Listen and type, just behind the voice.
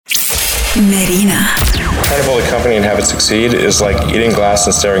Marina. Trying to build a company and have it succeed is like eating glass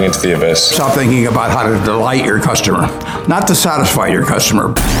and staring into the abyss. Stop thinking about how to delight your customer, not to satisfy your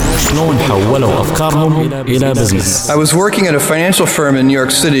customer. شلون حولوا أفكارهم إلى business. I was working at a financial firm in New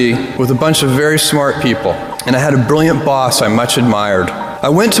York City with a bunch of very smart people, and I had a brilliant boss I much admired. I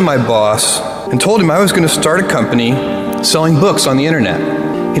went to my boss and told him I was going to start a company selling books on the internet.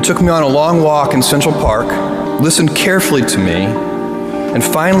 He took me on a long walk in Central Park, listened carefully to me, and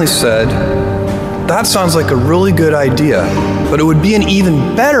finally said, "That sounds like a really good idea, but it would be an even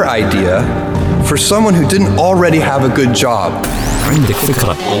better idea for someone who didn't already have a good job." عندك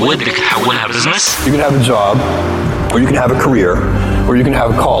فكرة ودك تحولها business. You can have a job, or you can have a career, or you can have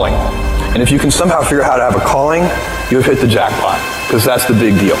a calling. And if you can somehow figure out how to have a calling, you've hit the jackpot, because that's the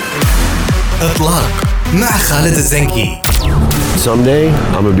big deal. إطلاق مع خالد الزنكي. Someday,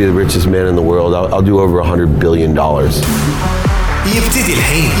 I'm going to be the richest man in the world. I'll do over $100 billion. يبتدي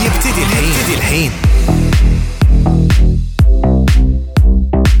الحين.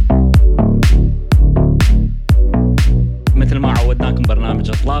 مثل ما عودناكم برنامج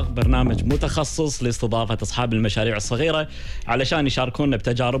إطلاق، برنامج متخصص لاستضافة أصحاب المشاريع الصغيرة علشان يشاركونا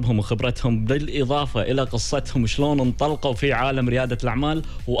بتجاربهم وخبرتهم، بالإضافة إلى قصتهم شلون انطلقوا في عالم ريادة الأعمال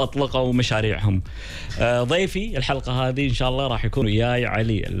وأطلقوا مشاريعهم. ضيفي الحلقة هذه إن شاء الله راح يكون وياي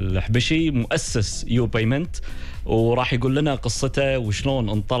علي الحبشي، مؤسس UPayments، وراح يقول لنا قصته وشلون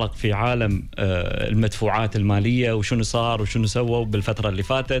انطلق في عالم المدفوعات المالية، وشنو صار وشنو سووا بالفترة اللي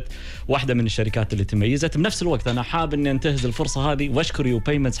فاتت. واحدة من الشركات اللي تميزت. بنفس الوقت أنا حاب أني أنتهز الفرصة هذه وأشكر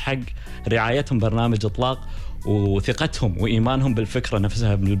UPayments حق رعايتهم برنامج إطلاق وثقتهم وإيمانهم بالفكرة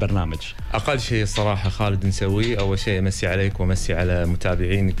نفسها من البرنامج. أقل شيء الصراحة خالد نسويه أول شيء أمسي عليك وأمسي على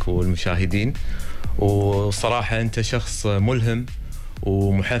متابعينك والمشاهدين، وصراحة أنت شخص ملهم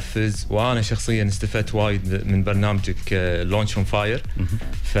ومحفز، وأنا شخصياً استفدت وايد من برنامجك لونش اون فاير.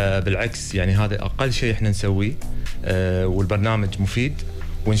 فبالعكس يعني هذا أقل شيء إحنا نسويه، والبرنامج مفيد،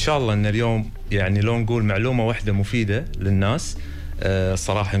 وإن شاء الله إن اليوم يعني لو نقول معلومة واحدة مفيدة للناس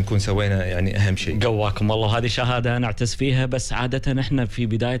الصراحة نكون سوينا يعني أهم شيء. قواكم الله، هذه شهادة أنا أعتز فيها. بس عادة إحنا في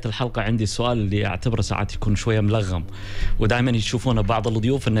بداية الحلقة عندي السؤال اللي أعتبره ساعات يكون شوية ملغم، ودائما يشوفونه بعض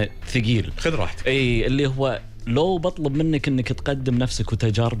الضيوف إنه ثقيل. خذ راحتك. أي اللي هو لو بطلب منك إنك تقدم نفسك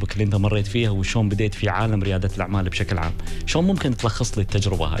وتجاربك اللي أنت مريت فيها وشون بديت في عالم ريادة الأعمال بشكل عام، شون ممكن تلخص لي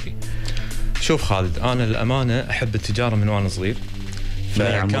التجربة هذه؟ شوف خالد، أنا الأمانة أحب التجارة من وأنا صغير.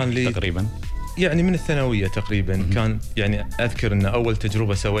 فكان لي تقريبا يعني من الثانوية تقريبا كان يعني أذكر أن أول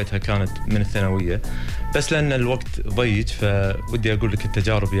تجربة سويتها كانت من الثانوية، بس لأن الوقت ضيق فودي أقول لك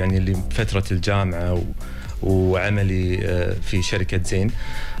التجارب يعني اللي فترة الجامعة وعملي في شركة زين.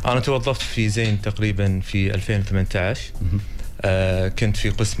 أنا توظفت في زين تقريبا في 2018. كنت في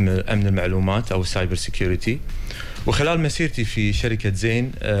قسم أمن المعلومات أو سايبر سيكيورتي، وخلال مسيرتي في شركة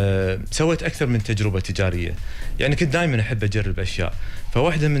زين سويت أكثر من تجربة تجارية. يعني كنت دائما أحب أجرب أشياء،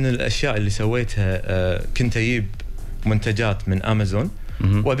 فواحدة من الأشياء اللي سويتها كنت أجيب منتجات من أمازون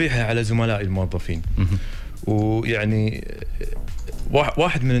وأبيعها على زملائي الموظفين. ويعني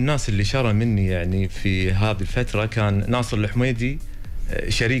واحد من الناس اللي شرى مني يعني في هذه الفترة كان ناصر الحميدي،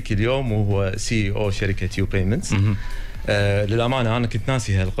 شريكي اليوم، وهو CEO شركة UPayments. للأمانة أنا كنت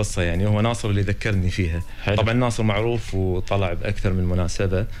ناسي هالقصة، يعني هو ناصر اللي ذكرني فيها. حلو. طبعا ناصر معروف وطلع بأكثر من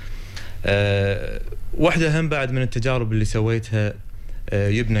مناسبة. واحدة هم بعد من التجارب اللي سويتها،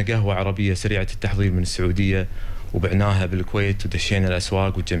 يبنى قهوة عربية سريعة التحضير من السعودية وبعناها بالكويت ودشينا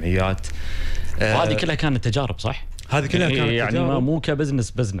الأسواق والجمعيات. وهذه كلها كانت تجارب صح؟ هذه كلها كانت يعني تجارب. مو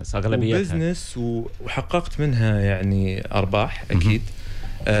كبزنس أغلبيتها بزنس، وحققت منها يعني أرباح أكيد.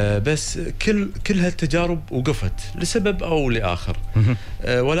 بس كل هالتجارب وقفت لسبب أو لآخر.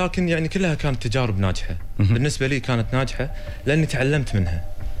 ولكن يعني كلها كانت تجارب ناجحة. بالنسبة لي كانت ناجحة لأني تعلمت منها.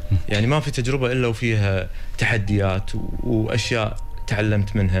 يعني ما في تجربة إلا وفيها تحديات وأشياء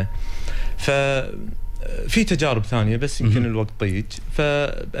تعلمت منها. ففي تجارب ثانية بس يمكن الوقت ضيق.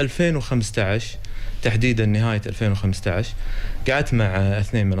 ف2015 تحديدا نهاية 2015 قعدت مع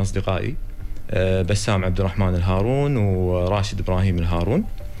اثنين من أصدقائي، بسام عبد الرحمن الهارون وراشد إبراهيم الهارون،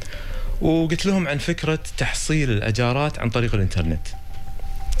 وقلت لهم عن فكرة تحصيل الأجارات عن طريق الإنترنت.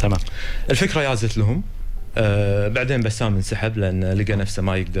 تمام. الفكرة يازت لهم. بعدين بسام انسحب لأن لقى نفسه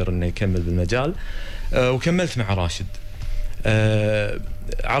ما يقدر إنه يكمل بالمجال. وكملت مع راشد.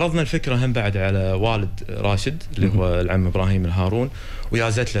 عرضنا الفكرة هم بعد على والد راشد اللي هو العم إبراهيم الهارون،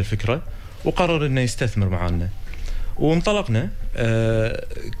 ويازت له الفكرة وقرر إنه يستثمر معنا وانطلقنا.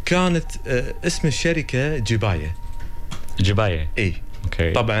 كانت اسم الشركة جباية. اي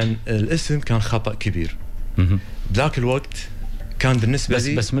أوكي. طبعا الاسم كان خطأ كبير. ذاك الوقت كان بالنسبة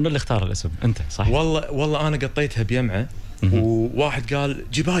لي بس منو اللي اختار الاسم؟ انت صح؟ والله انا قطيتها بيمعة وواحد قال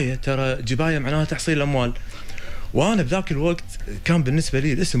جباية، ترى جباية معناها تحصيل الأموال. وأنا بذاك الوقت كان بالنسبة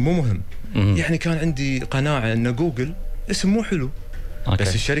لي الاسم مو مهم، يعني كان عندي قناعة أن جوجل اسم مو حلو،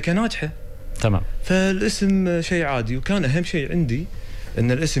 بس الشركة ناجحة. تمام. فالاسم شيء عادي، وكان أهم شيء عندي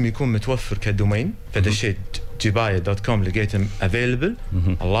أن الاسم يكون متوفر كدومين. فدشيت جباية.com لقيته افيلبل.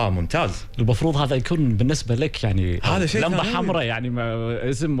 الله ممتاز. المفروض هذا يكون بالنسبة لك يعني هذا شيء لمبة حمراء، يعني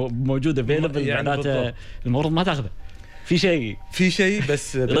اسم موجود افيلبل يعني معناته المفروض ما تاخذه. في شيء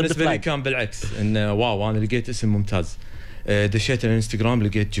بس بالنسبة لي كان بالعكس، انه واو انا لقيت اسم ممتاز. دشيت الانستغرام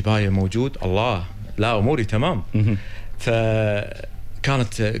لقيت جباية موجود، الله لا اموري تمام.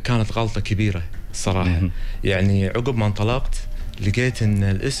 كانت غلطة كبيرة الصراحة. يعني عقب ما انطلقت لقيت ان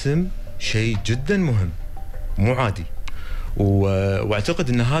الاسم شيء جدا مهم مو عادي، واعتقد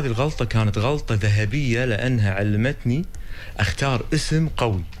ان هذه الغلطة كانت غلطة ذهبية لانها علمتني اختار اسم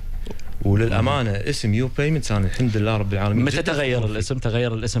قوي. وللأمانة اسم UPayments أنا الحمد لله رب العالمين. متى تغير الاسم؟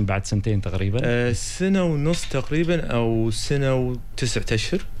 تغير الاسم بعد سنتين تقريبا؟ سنة ونص تقريبا أو سنة و9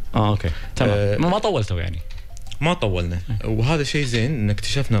 أشهر. أوكي تمام. ما طولتوا يعني؟ ما طولنا، وهذا شيء زين ان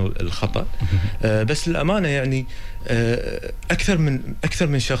اكتشفنا الخطأ. بس للأمانة يعني أكثر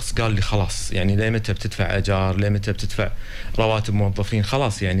من شخص قال لي خلاص يعني ليه متى بتدفع أجار، ليه متى بتدفع رواتب موظفين،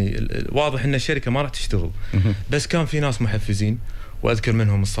 خلاص يعني واضح ان الشركة ما راح تشتغل. بس كان في ناس محفزين، وأذكر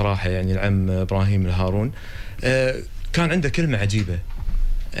منهم الصراحة يعني العم إبراهيم الهارون. كان عنده كلمة عجيبة،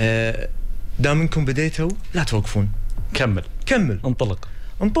 دام انكم بديتوا لا توقفون، كمل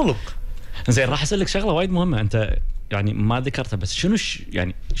انطلق. زين، راح أسألك شغلة وايد مهمة أنت يعني ما ذكرتها، بس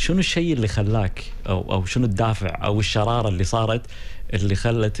شنو الشيء اللي خلاك أو شنو الدافع أو الشرارة اللي صارت اللي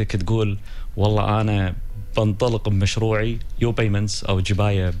خلتك تقول والله أنا بنطلق بمشروعي UPayments أو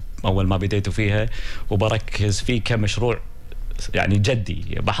جباية أول ما بديتوا فيها، وبركز فيه كمشروع يعني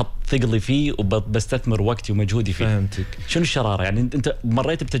جدي، بحط ثقلي فيه وبستثمر وقتي ومجهودي فيه. فهمتك. شنو الشرارة؟ يعني أنت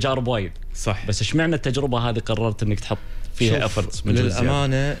مريت بتجارب وايد صح، بس اشمعنى التجربة هذه قررت إنك تحط فيها efforts؟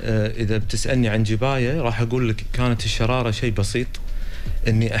 للأمانة إذا بتسألني عن جباية راح أقول لك كانت الشرارة شيء بسيط،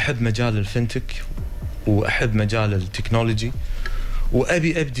 إني أحب مجال الفنتك وأحب مجال التكنولوجي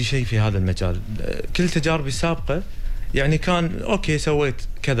وأبي أبدي شيء في هذا المجال. كل تجاربي السابقة يعني كان أوكي سويت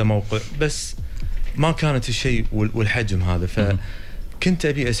كذا موقع، بس ما كانت الشيء والحجم هذا. فكنت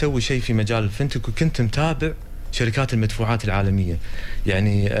أبي أسوي شيء في مجال الفنتك، وكنت متابع شركات المدفوعات العالمية.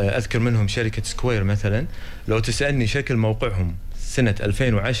 يعني أذكر منهم شركة سكوير مثلا، لو تسألني شكل موقعهم سنة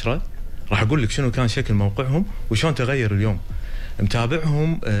 2010 راح أقول لك شنو كان شكل موقعهم وشون تغير اليوم.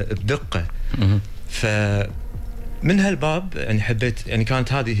 متابعهم بدقة. فمن هالباب يعني حبيت، يعني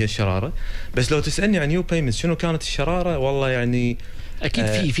كانت هذه هي الشرارة. بس لو تسألني عن UPayments شنو كانت الشرارة، والله يعني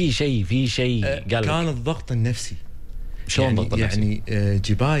أكيد في شيء قال كان الضغط النفسي. شلون الضغط النفسي؟ يعني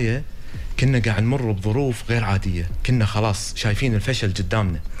جباية كنا قاعد نمر بظروف غير عادية، كنا خلاص شايفين الفشل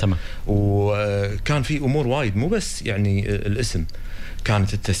قدامنا. تمام. وكان في أمور وايد، مو بس يعني الاسم،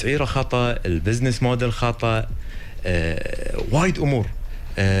 كانت التسعيرة خطأ، البزنس موديل خطأ، وايد أمور.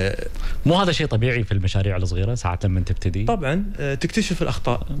 مو هذا شيء طبيعي في المشاريع الصغيرة ساعات لما تبتدي؟ طبعا تكتشف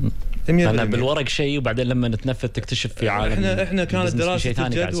الأخطاء. أنا بالورق شيء وبعدين لما نتنفذ تكتشف في عالم. احنا كانت دراسة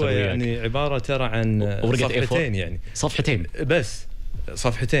الجدوى يعني عبارة ترى عن صفحتين، يعني صفحتين بس،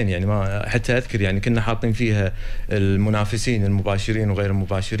 صفحتين يعني. ما حتى أذكر يعني كنا حاطين فيها المنافسين المباشرين وغير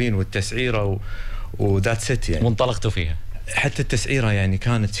المباشرين والتسعيرة وذات ست يعني. وانطلقتوا فيها. حتى التسعيرة يعني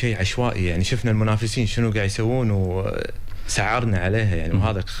كانت شيء عشوائي، يعني شفنا المنافسين شنو قاعد يسوون وسعرنا عليها يعني.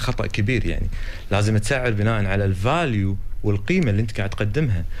 وهذا خطأ كبير، يعني لازم تسعر بناء على الفاليو والقيمة اللي انت قاعد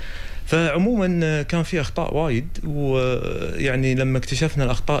تقدمها. فعموما كان في أخطاء وايد، ويعني لما اكتشفنا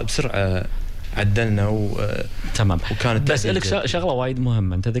الأخطاء بسرعة عدلنا تمام. وكانت بس لك شغله وايد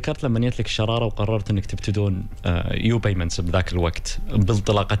مهمه، انت ذكرت لما جت لك الشراره وقررت انك تبتدون UPayments بذاك الوقت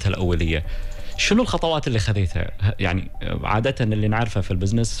بانطلاقتها الاوليه، شنو الخطوات اللي خذيتها؟ يعني عاده اللي نعرفه في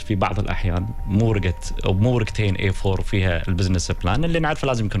البزنس في بعض الاحيان مو ورقه او مو ورقتين A4 فيها البزنس بلان، اللي نعرفه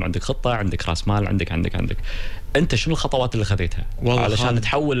لازم يكون عندك خطه، عندك راس مال، عندك انت شنو الخطوات اللي خذيتها علشان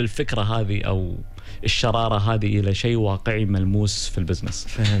تحول الفكره هذه او الشرارة هذه إلى شيء واقعي ملموس في البزنس؟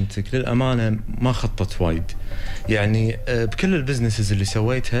 فهمتك. للأمانة ما خطط وايد يعني. بكل البزنسز اللي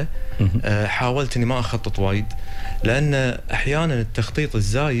سويتها حاولت أني ما أخطط وايد، لأن أحيانا التخطيط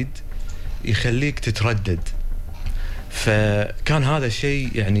الزايد يخليك تتردد. فكان هذا الشيء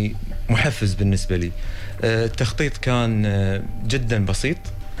يعني محفز بالنسبة لي. التخطيط كان جدا بسيط،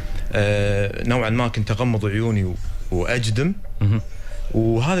 نوعا ما كنت أغمض عيوني وأجدم،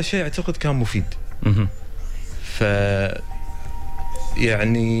 وهذا الشيء أعتقد كان مفيد. ف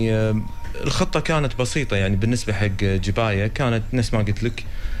يعني الخطة كانت بسيطة يعني. بالنسبة حق جباية كانت نفس ما قلت لك،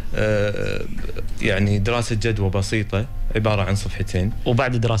 يعني دراسة جدوى بسيطة عبارة عن صفحتين.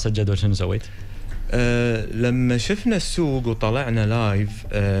 وبعد دراسة جدوى شنو سويت؟ لما شفنا السوق وطلعنا لايف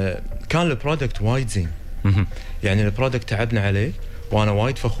كان البرودكت وايد زين. يعني البرودكت تعبنا عليه، وانا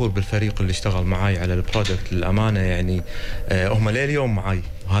وايد فخور بالفريق اللي اشتغل معاي على البرودكت للامانه. يعني هم لليوم معاي،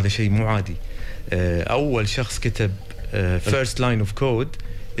 وهذا شيء مو عادي. اول شخص كتب first line of code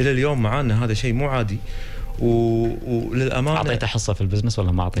الى اليوم معانا، هذا شيء مو عادي. وللامانه اعطيته حصه في البزنس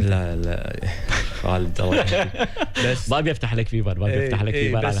ولا ما اعطيته؟ لا خالد الله يحفظك. بس ما بيفتح لك فيبر، ما بيفتح لك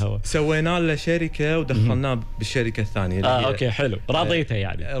فيبر على الهواء. سوينا له شركه ودخلناه بالشركه الثانيه. اوكي حلو، راضيته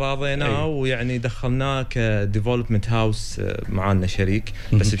يعني. راضيناه ويعني دخلناه كديفلوبمنت هاوس معنا شريك،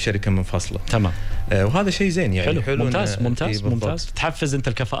 بس بشركه منفصله. تمام. وهذا شيء زين يعني. حلو ممتاز. تحفز انت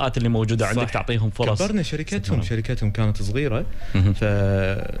الكفاءات اللي موجوده عندك، تعطيهم فرص. كبرنا شركتهم كانت صغيره،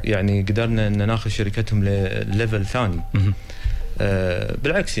 فيعني قدرنا ان ناخذ شركتهم لليفل ثاني.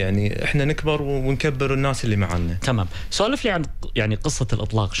 بالعكس يعني احنا نكبر ونكبر الناس اللي معنا. تمام. سولف لي عن يعني قصه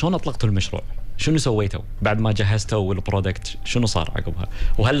الاطلاق، شلون اطلقتوا المشروع؟ شنو سويتوا بعد ما جهزتوا البرودكت؟ شنو صار عقبها؟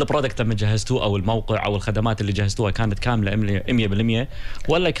 وهل البرودكت لما جهزتوه او الموقع او الخدمات اللي جهزتوها كانت كامله 100%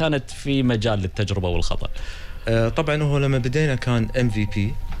 ولا كانت في مجال للتجربه والخطا؟ طبعا هو لما بدينا كان MVP،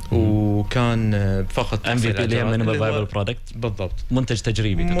 وكان فقط MVP اللي هي مينيمم فايبل برودكت. بالضبط، منتج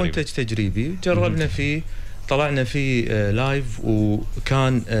تجريبي تقريبا. منتج تجريبي جربنا فيه، طلعنا فيه لايف،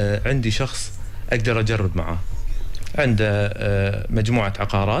 وكان عندي شخص اقدر اجرب معاه، عنده مجموعه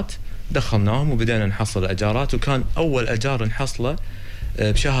عقارات، دخلناهم وبدأنا نحصل اجارات، وكان اول اجار نحصله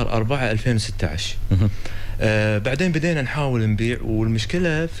بشهر 4 2016. بعدين بدينا نحاول نبيع،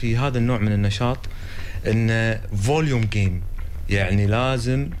 والمشكله في هذا النوع من النشاط انه فوليوم جيم، يعني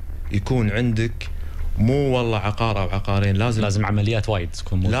لازم يكون عندك مو والله عقار او عقارين، لازم عمليات وايد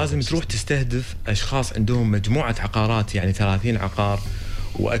تكون، لازم تروح تستهدف اشخاص عندهم مجموعه عقارات، يعني 30 عقار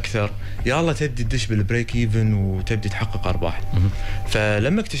واكثر، يلا تبدي تدش بالبريك ايفن وتبدي تحقق ارباح.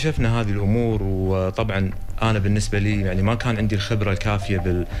 فلما اكتشفنا هذه الامور، وطبعا انا بالنسبه لي يعني ما كان عندي الخبره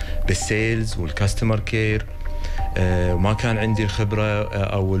الكافيه بالسيلز والكاستمر كير، وما كان عندي الخبره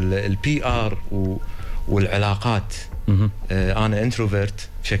او البي ار والعلاقات. انا انتروفيرت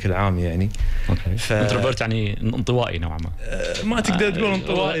بشكل عام يعني. انتروفيرت يعني انطوائي نوعا ما. ما تقدر تقول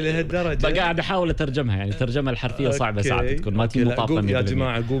انطوائي لهالدرجه. قاعد احاول اترجمها، يعني الترجمه الحرفيه صعبه ساعات تكون ما تكون مطابقه يا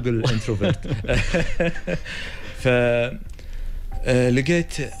جماعه جوجل انتروفيرت. ف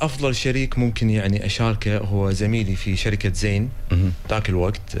لقيت افضل شريك ممكن يعني اشاركه هو زميلي في شركه زين ذاك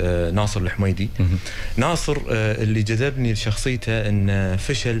الوقت، ناصر الحميدي. ناصر اللي جذبني لشخصيته انه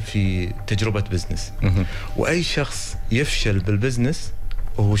فشل في تجربه بزنس، واي شخص يفشل بالبزنس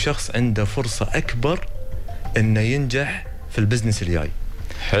وهو شخص عنده فرصه اكبر انه ينجح في البزنس الجاي.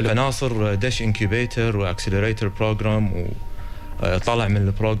 حلو. فناصر دش انكيبيتر واكسلريتر بروجرام، وطلع من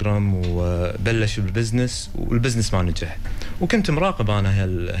البروجرام وبلش بالبزنس، والبزنس ما نجح، وكنت مراقب انا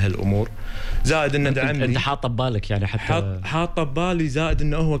هالامور، زائد انه دعمني. انت حاطه ببالك يعني، حتى حاطه ببالي، زائد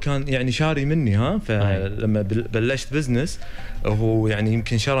انه هو كان يعني شاري مني. فلما بلشت بزنس هو يعني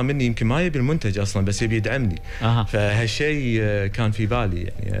يمكن شرى مني، يمكن ما يبي المنتج اصلا بس يبي يدعمني. فهالشيء كان في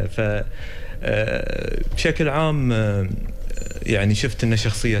بالي يعني. ف بشكل عام يعني شفت ان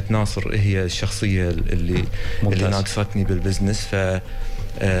شخصيه ناصر هي الشخصيه اللي ناقصتني بالبزنس. ف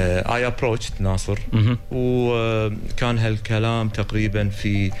I approached ناصر، وكان هالكلام تقريبا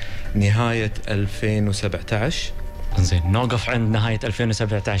في نهايه 2017. زين، نوقف عند نهايه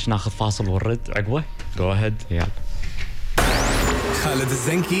 2017، ناخذ فاصل ونرد عقبه. جو اهيد. يلا. خالد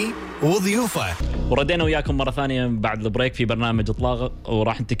الزنكي وضيوفه. وردينا وياكم مرة ثانية بعد البريك في برنامج إطلاق،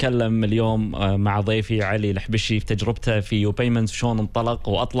 وراح نتكلم اليوم مع ضيفي علي الحبشي في تجربته في UPayments، شلون انطلق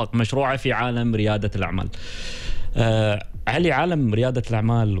وأطلق مشروعه في عالم ريادة الأعمال. علي، عالم ريادة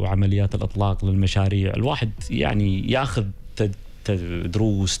الأعمال وعمليات الإطلاق للمشاريع، الواحد يعني ياخذ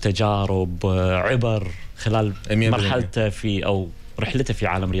دروس، تجارب، عبر خلال مرحلته في أو رحلته في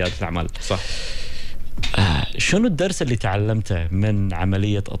عالم ريادة الأعمال. صح. شنو الدرس اللي تعلمته من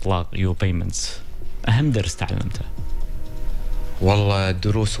عملية إطلاق UPayments؟ أهم درس تعلمته؟ والله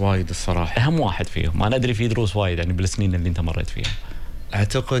دروس وايد الصراحة. أهم واحد فيهم، أنا أدري في دروس وايد يعني بالسنين اللي أنت مريت فيها.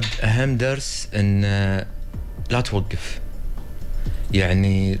 أعتقد أهم درس إن لا توقف.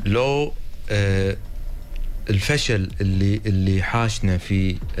 يعني لو الفشل اللي حاشنا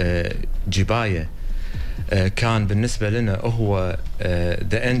في جباية كان بالنسبة لنا هو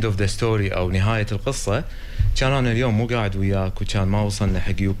the end of the story أو نهاية القصة، كان أنا اليوم مو قاعد وياك، وكان ما وصلنا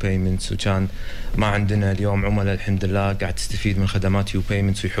حق UPayments، وكان ما عندنا اليوم عملاء الحمد لله قاعد تستفيد من خدمات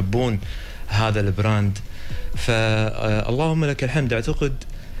UPayments ويحبون هذا البراند. فاللهم لك الحمد. أعتقد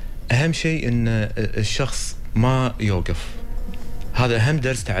أهم شيء إن الشخص ما يوقف، هذا أهم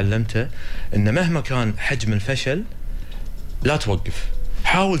درس تعلمته، إن مهما كان حجم الفشل لا توقف،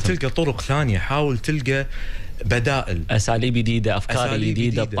 حاول تلقى طرق ثانية، حاول تلقى بدائل، أساليب جديدة، أفكار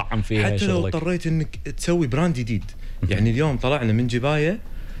جديدة تطعم فيها حتى لو شغلك. اضطريت إنك تسوي براند جديد. يعني اليوم طلعنا من جباية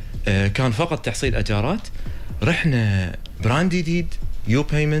كان فقط تحصيل أجارات، رحنا براند جديد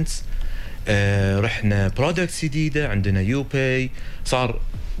UPayments، رحنا برودكتس جديدة، عندنا UPay، صار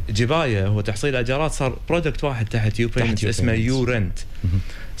جباية هو تحصيل أجارات، صار برودكت واحد تحت UPayments اسمه YouRent،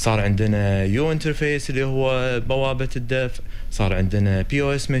 صار عندنا انترفيس اللي هو بوابة الدفع، صار عندنا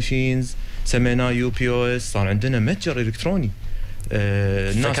POS ماشينز سميناه UPOS، صار عندنا متجر إلكتروني.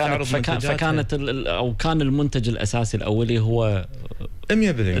 الناس تعرض منتجاتها. فكانت أو كان المنتج الأساسي الأولي هو 100%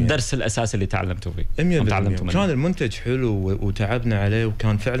 الدرس الأساسي اللي تعلمته فيه. 100% كان المنتج حلو وتعبنا عليه،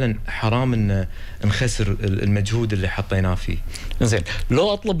 وكان فعلا حرام إن نخسر المجهود اللي حطيناه فيه. زين،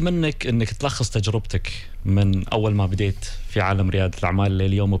 لو أطلب منك إنك تلخص تجربتك من أول ما بديت في عالم ريادة الأعمال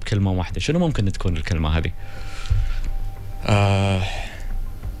لليوم بكلمة واحدة، شنو ممكن تكون الكلمة هذه؟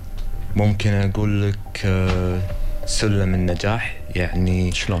 ممكن أقول لك سلم النجاح.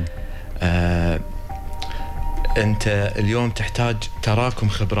 يعني شلون؟ أنت اليوم تحتاج تراكم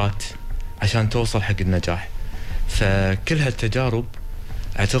خبرات عشان توصل حق النجاح، فكل هالتجارب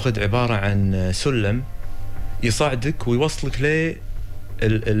أعتقد عبارة عن سلم يصعدك ويوصلك ل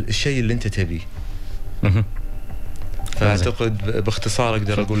الشيء اللي أنت تبيه. فأعتقد باختصار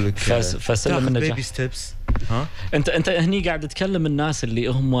أقدر أقول لك فسلم النجاح بيبي ستيبس. انت هني قاعد تتكلم الناس اللي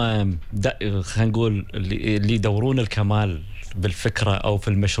هم خلينا نقول اللي يدورون الكمال بالفكره او في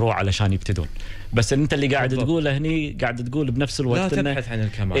المشروع علشان يبتدون، بس انت اللي قاعد تقوله هني قاعد تقول بنفس الوقت لا تبحث عن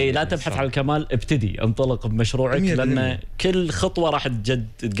الكمال. اي لا تبحث عن الكمال، ابتدي انطلق بمشروعك، لان كل خطوه راح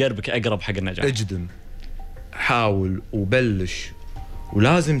تقربك اقرب حق النجاح. اجدم، حاول وبلش،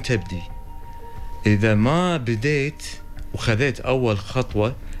 ولازم تبدي. اذا ما بديت وخذيت اول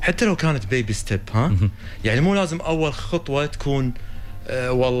خطوه حتى لو كانت بيبي ستيب، يعني مو لازم اول خطوه تكون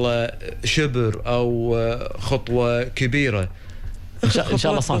والله شبر او خطوه كبيره، ان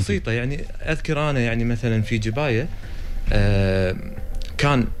شاء الله بسيطه. يعني اذكر انا يعني مثلا في جبايه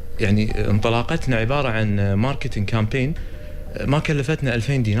كان يعني انطلاقتنا عباره عن ماركتينج كامبين ما كلفتنا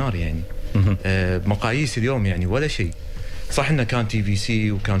 2000 دينار، يعني بمقاييس اليوم يعني ولا شيء. صح انه كان TVC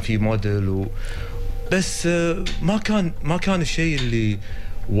وكان في موديل بس ما كان الشيء اللي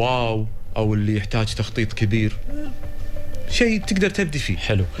واو او اللي يحتاج تخطيط كبير، شيء تقدر تبدي فيه.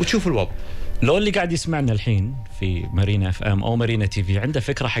 حلو، وتشوف الوضع. لو اللي قاعد يسمعنا الحين في مارينا FM او مارينا TV عنده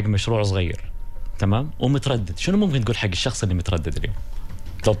فكره حق مشروع صغير، تمام، ومتردد، شنو ممكن تقول حق الشخص اللي متردد اليوم؟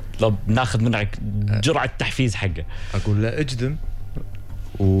 لو ناخذ منك جرعه تحفيز حقه. اقول له اجدم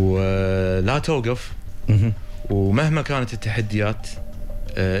ولا توقف، ومهما كانت التحديات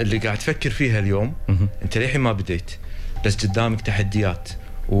اللي قاعد تفكر فيها اليوم، انت للحين ما بديت، بس قدامك تحديات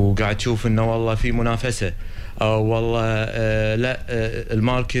وقاعد تشوف انه والله في منافسه، او والله لا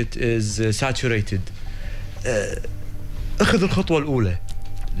الماركت از ساتوريتد. اخذ الخطوه الاولى،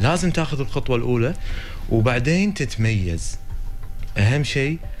 لازم تاخذ الخطوه الاولى وبعدين تتميز. اهم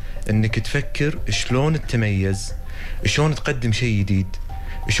شيء انك تفكر شلون تتميز، شلون تقدم شيء جديد،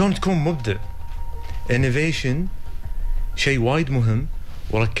 شلون تكون مبدع. innovation شيء وايد مهم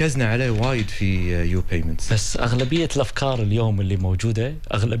وركزنا عليه وايد في UPayments. بس أغلبية الأفكار اليوم اللي موجودة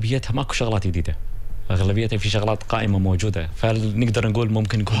أغلبيتها ماكو شغلات جديدة، أغلبيتها في شغلات قائمة موجودة، فنقدر نقول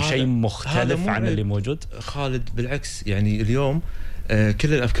ممكن يكون شيء مختلف عن اللي موجود. خالد بالعكس، يعني اليوم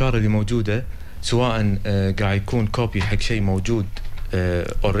كل الأفكار اللي موجودة سواء قاعد يكون كوبي حق شيء موجود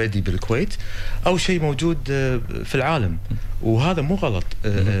اوريدي بالكويت او شيء موجود في العالم، وهذا مو غلط.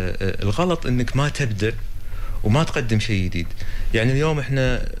 الغلط انك ما تبدع وما تقدم شيء جديد. يعني اليوم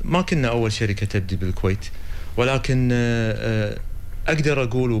احنا ما كنا اول شركه تبدي بالكويت، ولكن اقدر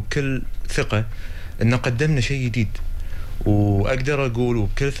اقول بكل ثقه ان قدمنا شيء جديد، واقدر اقول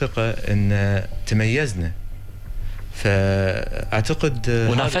بكل ثقه ان تميزنا. فاعتقد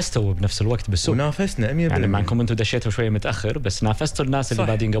ونافستوا بنفس الوقت بالسوق. ونافسنا 100%. يعني مع انكم انتم دشيتوا شويه متاخر، بس نافستوا الناس اللي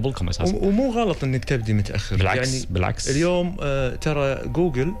بادين قبلكم اساسا. ومو غلط انك تبدي متاخر، بالعكس يعني بالعكس. اليوم ترى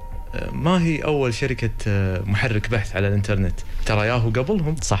جوجل ما هي اول شركه محرك بحث على الانترنت، ترى ياهو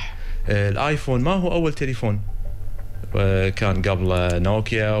قبلهم. صح. الايفون ما هو اول تليفون، كان قبله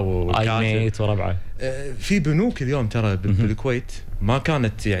نوكيا وايميت وربعه. في بنوك اليوم ترى بالكويت ما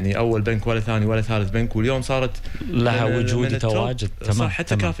كانت يعني اول بنك ولا ثاني ولا ثالث بنك، واليوم صارت لها وجود وتواجد. تمام.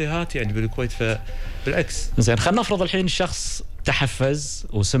 حتى كافيهات يعني بالكويت، فبالعكس. زين، خلينا نفرض الحين شخص تحفز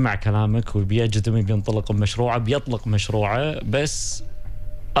وسمع كلامك وبيجدم بينطلق بمشروعه، بيطلق مشروعه، بس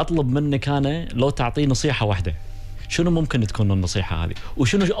اطلب منك انا لو تعطيه نصيحه واحده، شنو ممكن تكون النصيحه هذه؟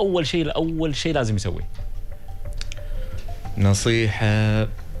 وشنو اول شيء لازم يسويه؟ نصيحة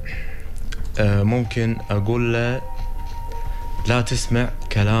ممكن أقول له لا تسمع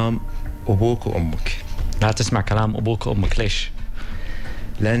كلام أبوك وأمك. لا تسمع كلام أبوك وأمك. ليش؟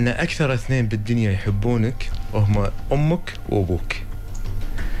 لأن أكثر اثنين بالدنيا يحبونك وهم أمك وأبوك.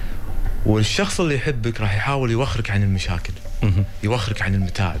 والشخص اللي يحبك راح يحاول يوخرك عن المشاكل، يوخرك عن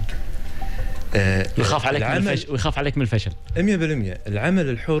المتاعب، يخاف عليك من الفشل، ويخاف عليك من الفشل 100%. العمل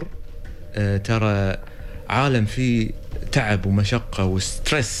الحر ترى عالم فيه تعب ومشقة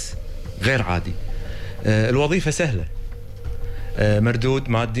وستريس غير عادي. الوظيفة سهلة، مردود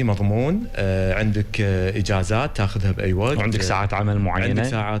مادي مضمون، عندك إجازات تاخذها بأي وقت، وعندك ساعات عمل معينة،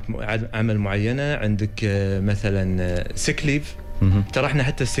 عندك ساعات عمل معينة، عندك مثلا سيك ليف. ترى احنا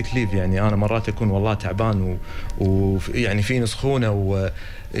حتى السيك ليف يعني انا مرات اكون والله تعبان ويعني في سخونه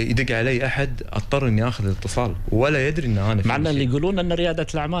ويدق علي احد اضطر اني اخذ الاتصال ولا يدري ان انا مع ان اللي يقولون ان رياده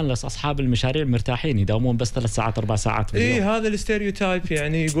الاعمال اصحاب المشاريع مرتاحين يداومون بس 3 ساعات 4 ساعات باليوم. اي هذا الستيريوتايب،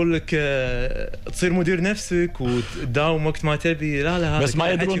 يعني يقول لك تصير مدير نفسك وتداوم وقت ما تبي. لا هذا بس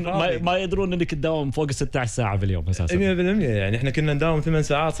ما يدرون انك تداوم فوق 16 ساعه باليوم اساسا. 100%. يعني احنا كنا نداوم 8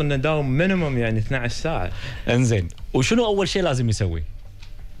 ساعات، صرنا نداوم مينيمم يعني 12 ساعه. انزين، وشنو اول شيء لازم يسوي؟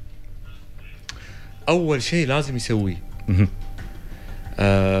 اول شيء لازم يسويه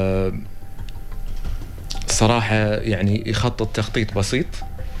صراحه يعني يخطط تخطيط بسيط،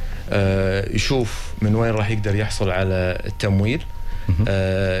 يشوف من وين راح يقدر يحصل على التمويل.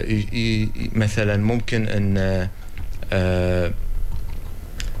 مثلا ممكن ان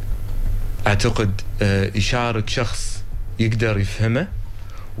اعتقد يشارك شخص يقدر يفهمه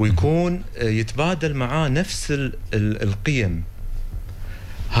ويكون يتبادل معاه نفس القيم.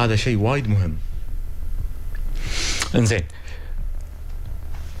 هذا شيء وايد مهم. انزين،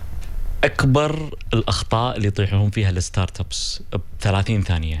 اكبر الاخطاء اللي يطيحون فيها الستارت ابس ب30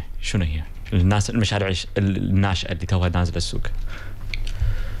 ثانيه شنو هي؟ الناس المشاريع الناشئه اللي توها نازله السوق.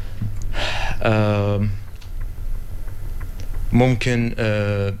 ممكن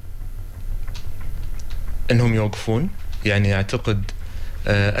انهم يوقفون. يعني اعتقد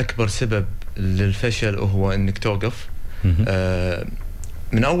اكبر سبب للفشل هو انك توقف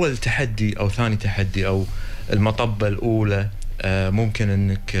من اول تحدي او ثاني تحدي او المطبه الاولى. ممكن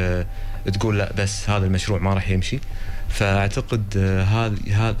انك تقول لا بس هذا المشروع ما راح يمشي. فاعتقد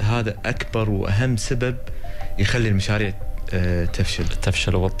هذا اكبر واهم سبب يخلي المشاريع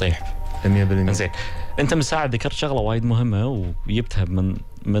تفشل وتطيح 100%. زين، انت من ساعه ذكرت شغله وايد مهمه وجبتها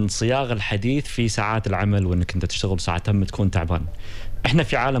من صياغ الحديث في ساعات العمل وانك انت تشتغل ساعات تكون تعبان. احنا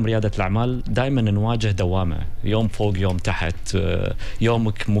في عالم رياده الاعمال دائما نواجه دوامه، يوم فوق يوم تحت،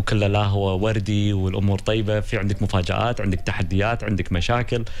 يومك مو كله لا هو وردي والامور طيبه، في عندك مفاجات، عندك تحديات، عندك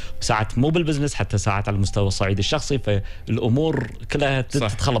مشاكل، ساعات مو بالبزنس حتى ساعات على المستوى الصعيدي الشخصي، فالامور كلها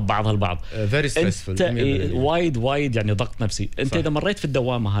تتخلط بعضها البعض. فيري ستريسفul. وايد يعني ضغط نفسي. انت اذا مريت في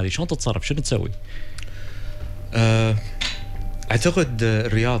الدوامه هذه شلون تتصرف؟ شنو تسوي؟ اعتقد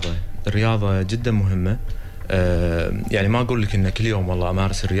الرياضه جدا مهمه. يعني ما أقول لك إن كل يوم والله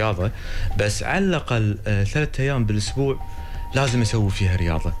أمارس الرياضة، بس على الأقل 3 أيام بالأسبوع لازم أسوي فيها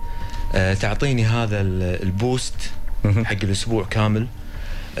رياضة. تعطيني هذا البوست حق الأسبوع كامل.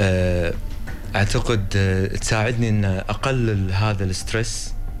 أعتقد تساعدني إن أقلل هذا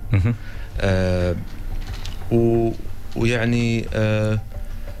الستريس. ويعني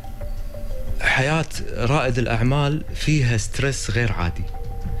حياة رائد الأعمال فيها ستريس غير عادي.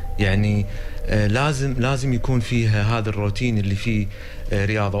 يعني لازم يكون فيها هذا الروتين اللي فيه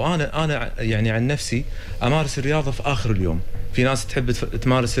رياضة. وأنا يعني عن نفسي أمارس الرياضة في آخر اليوم. في ناس تحب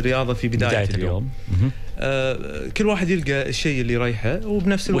تمارس الرياضة في بداية اليوم. كل واحد يلقى الشيء اللي يريحه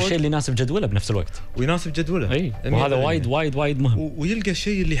وبنفس الوقت والشيء اللي يناسب جدوله بنفس الوقت. ويناسب جدوله. أي. وهذا وايد مهم. ويلقى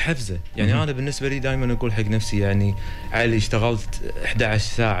الشيء اللي يحفزه. يعني أنا بالنسبة لي دائما أقول حق نفسي يعني علي اشتغلت 11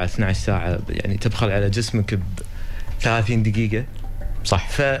 ساعة 12 ساعة يعني تبخل على جسمك ب30 دقيقة. صح.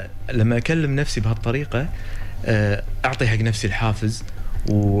 فلما أكلم نفسي بهالطريقة أعطي حق نفسي الحافز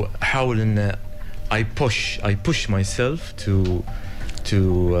وأحاول أن I push myself to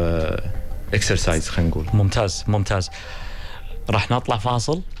exercise. خلينا نقول. ممتاز. راح نطلع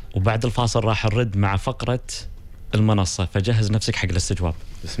فاصل وبعد الفاصل راح نرد مع فقرة المنصة، فجهز نفسك حق الاستجواب.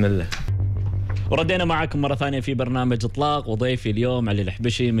 بسم الله. وردينا معكم مرة ثانية في برنامج إطلاق، وضيفي اليوم علي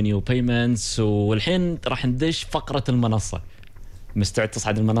من UPayments، والحين راح ندش فقرة المنصة. مستعد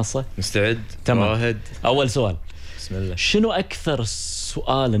تصعد المنصة؟ مستعد. تمام. أول سؤال. بسم الله. شنو أكثر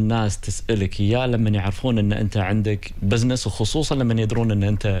سؤال الناس تسألك إياه لما يعرفون أن أنت عندك بزنس، وخصوصا لما يدرون أن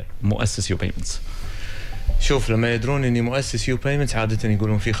أنت مؤسس UPayments؟ شوف، لما يدرون أني مؤسس UPayments عادة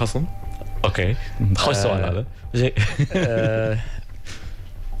يقولون في خصم. أوكي، خوش سؤال هذا.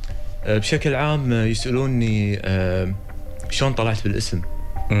 بشكل عام يسألوني شلون طلعت بالاسم؟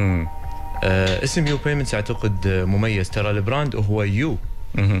 اسم UPayments اعتقد مميز. ترى البراند هو يو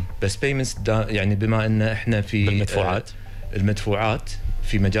بس Payments يعني بما ان احنا في بالمدفوعات المدفوعات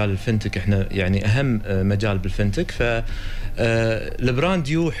في مجال الفنتك، احنا يعني اهم مجال بالفنتك، فالبراند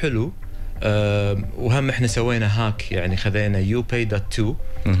يو حلو. وهم احنا سوينا هاك، يعني خذينا UPay.2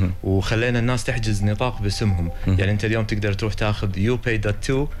 وخلينا الناس تحجز نطاق باسمهم. يعني انت اليوم تقدر تروح تاخذ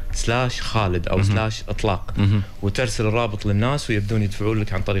UPay.2/خالد او /اطلاق وترسل الرابط للناس ويبدون يدفعون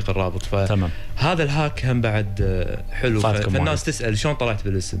لك عن طريق الرابط. فهذا الهاك هم بعد حلو. فالناس تسال شلون طلعت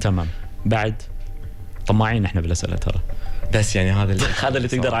بالاسم. تمام. بعد طماعين احنا بالاسئله ترى، بس يعني هذا اللي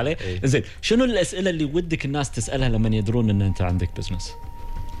تقدر عليه. زين، شنو الاسئله اللي ودك الناس تسالها لما يدرون ان انت عندك بزنس؟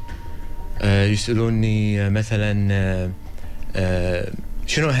 يسألوني مثلا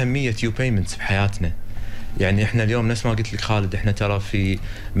شنو أهمية UPayments بحياتنا. يعني احنا اليوم نفس ما قلت لك خالد، احنا ترى في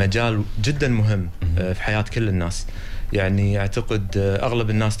مجال جدا مهم في حياة كل الناس. يعني اعتقد اغلب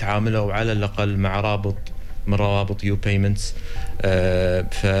الناس تعاملوا على الاقل مع رابط من روابط UPayments.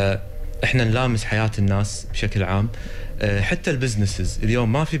 فاحنا نلامس حياة الناس بشكل عام. حتى البزنسز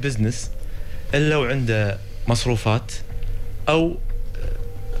اليوم ما في بزنس الا وعنده مصروفات او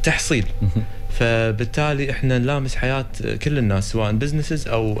تحصيل. فبالتالي احنا نلامس حياة كل الناس سواء بزنسز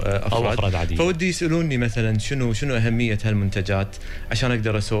او افراد عاديين. فودي يسالوني مثلا شنو اهمية هالمنتجات عشان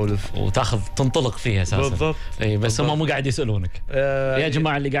اقدر اسولف تنطلق فيها اساسا. بالضبط. اي بس هم مو قاعد يسالونك. يا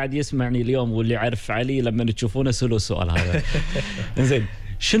جماعه اللي قاعد يسمعني اليوم واللي يعرف علي لما تشوفونه سألوا السؤال هذا. زين،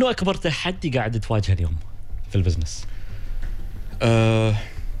 شنو اكبر تحدي قاعد تواجهه اليوم في البزنس؟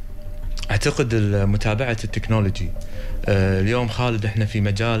 اعتقد متابعة التكنولوجي. اليوم خالد احنا في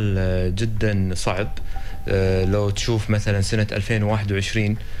مجال جدا صعب. لو تشوف مثلا سنة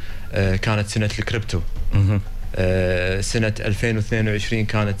 2021 كانت سنة الكريبتو. سنة 2022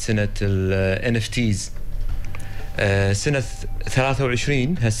 كانت سنة ال NFTs. سنة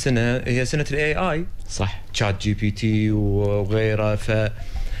 23 هالسنة هي سنة ال AI. صح. ChatGPT وغيره.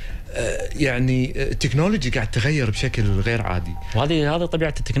 يعني التكنولوجي قاعد تغير بشكل غير عادي. وهذه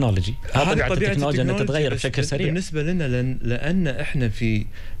طبيعة التكنولوجي. طبيعة التكنولوجيا أنها تتغير بشكل سريع. بالنسبة لنا لأن إحنا في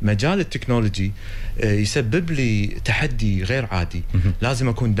مجال التكنولوجي يسبب لي تحدي غير عادي. لازم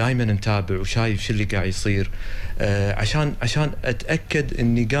أكون دائما متابع وشايف شو اللي قاعد يصير عشان أتأكد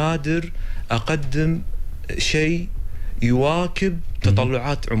إني قادر أقدم شيء يواكب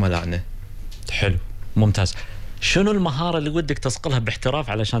تطلعات عملائنا. حلو، ممتاز. شنو المهارة اللي ودك تصقلها باحتراف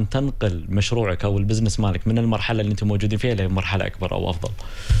علشان تنقل مشروعك أو البزنس مالك من المرحلة اللي أنتم موجودين فيها لمرحلة أكبر أو أفضل؟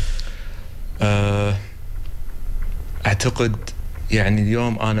 أعتقد يعني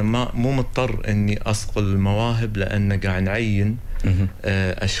اليوم أنا مو مضطر إني أصقل المواهب، لأن قاعد نعين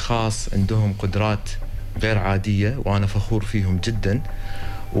أشخاص عندهم قدرات غير عادية وأنا فخور فيهم جدا،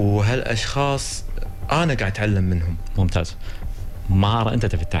 وهالأشخاص أنا قاعد أتعلم منهم. ممتاز. مهارة أنت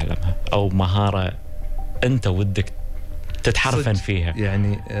تبي تتعلمها أو مهارة أنت ودك تتحرفن فيها؟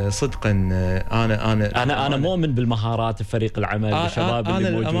 يعني صدقا انا مؤمن بالمهارات، فريق العمل، الشباب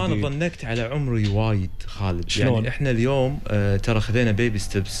اللي موجودين. انا الامانه ظنكت على عمري وايد خالد. شلون؟ يعني احنا اليوم ترى خذينا بيبي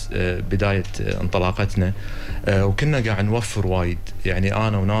ستيبس بدايه انطلاقتنا، وكنا قاعد نوفر وايد. يعني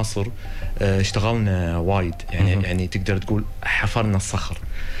انا وناصر اشتغلنا وايد، يعني تقدر تقول حفرنا الصخر.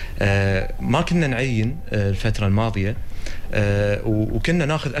 ما كنا نعين الفتره الماضيه، وكنا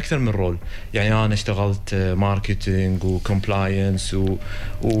ناخذ اكثر من رول. يعني انا اشتغلت ماركتينج وكومبلاينس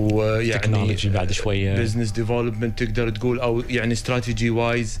ويعني تكنولوجي بعد شويه بزنس ديفلوبمنت تقدر تقول، او يعني استراتيجي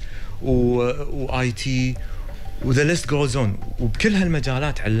وايز واي تي وذا ليست جوز اون. وبكل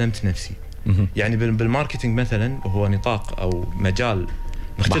هالمجالات علمت نفسي. يعني بالماركتينج مثلا هو نطاق او مجال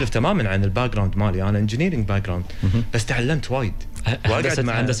مختلف تماما عن الباك جراوند مالي. انا انجينيرنج باك جراوند، بس تعلمت وايد.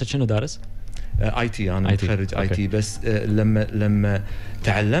 هندسه شنو دارس؟ اي تي. انا متخرج اي تي. بس لما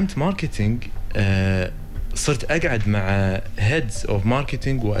تعلمت ماركتينج صرت اقعد مع هيدز اوف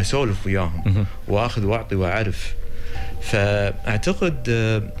ماركتينج واسولف وياهم واخذ واعطي واعرف. فاعتقد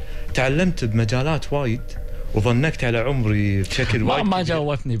تعلمت بمجالات وايد وظنكت على عمري بشكل وايد. ما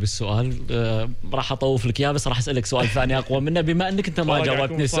جاوبتني بالسؤال. راح اطوف لك اياه، بس راح اسالك سؤال ثاني اقوى منه بما انك انت ما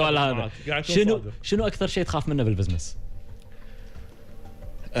جاوبتني السؤال هذا. شنو اكثر شيء تخاف منه بالبزنس؟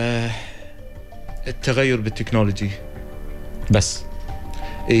 التغير بالتكنولوجي بس.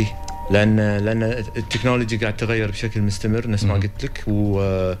 ايه، لان التكنولوجي قاعد تغير بشكل مستمر نفس ما قلت لك.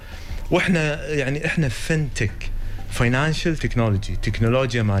 واحنا يعني احنا فنتك، فاينانشال تكنولوجي،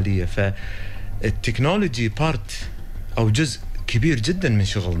 تكنولوجيا ماليه. فالتكنولوجي بارت او جزء كبير جدا من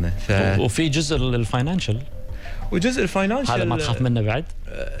شغلنا. وفي جزء الفاينانشال، وجزء الفاينانشال هذا ما تخاف منه بعد؟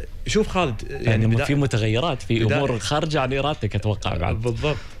 شوف خالد، يعني في متغيرات، في امور خارجه عن ارادتك اتوقع بعد.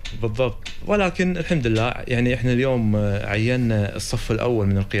 بالضبط. ولكن الحمد لله يعني احنا اليوم عينا الصف الاول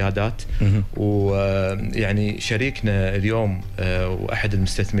من القيادات، ويعني شريكنا اليوم واحد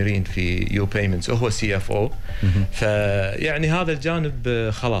المستثمرين في UPayments وهو CFO. فيعني هذا الجانب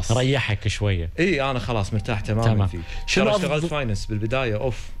خلاص ريحك شويه. انا خلاص مرتاح تماما فيه. شنو اشتغلت فاينانس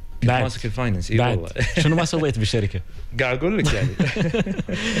بالبدايه كنت ماسك الفاينانس. والله شنو ما سويت بالشركه؟ قاعد اقول لك يعني.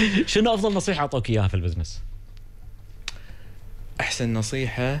 شنو افضل نصيحه اعطوك اياها في البزنس؟ احسن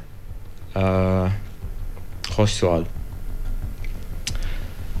نصيحه خوش سؤال.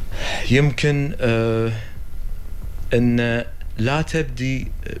 يمكن ان لا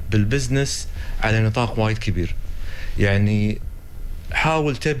تبدي بالبزنس على نطاق وايد كبير. يعني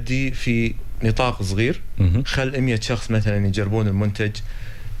حاول تبدي في نطاق صغير، خل 100 شخص مثلا يجربون المنتج،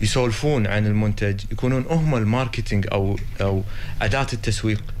 يسولفون عن المنتج، يكونون هم الماركتينج او اداه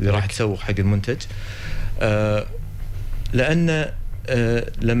التسويق اللي راح تسوق حق المنتج. لان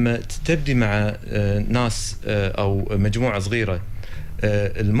لما تبدي مع ناس او مجموعه صغيره،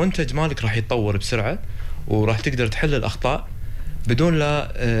 المنتج مالك راح يتطور بسرعه، وراح تقدر تحل الاخطاء بدون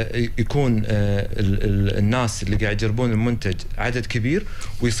لا يكون الناس اللي قاعد يجربون المنتج عدد كبير،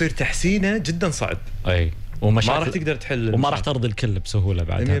 ويصير تحسينه جدا صعب. ما راح تقدر تحل وما راح ترضي الكل بسهوله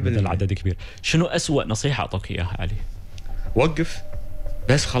بعد العدد كبير. شنو أسوأ نصيحه اعطوك اياها علي؟ وقف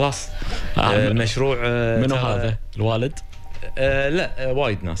بس خلاص. المشروع منو هذا؟ الوالد؟ لا،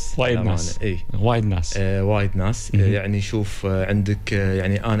 وايد ناس. وايد ناس. يعني شوف، عندك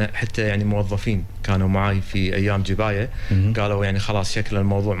يعني انا حتى يعني موظفين كانوا معاي في ايام جبايه قالوا يعني خلاص شكل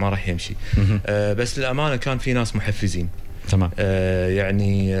الموضوع ما راح يمشي. بس للامانه كان في ناس محفزين. تمام.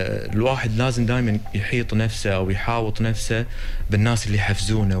 يعني الواحد لازم دائما يحيط نفسه او يحاوط نفسه بالناس اللي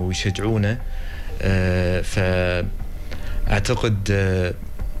يحفزونه ويشجعونه. فاعتقد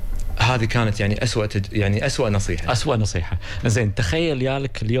هذه كانت يعني أسوأ نصيحة. زين، تخيل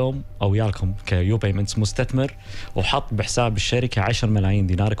يالك اليوم او يالكم كYuPayments مستثمر وحط بحساب الشركة 10 ملايين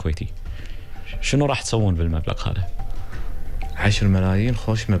دينار كويتي، شنو راح تسوون بالمبلغ هذا؟ 10 ملايين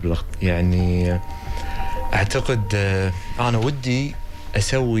خوش مبلغ. يعني اعتقد انا ودي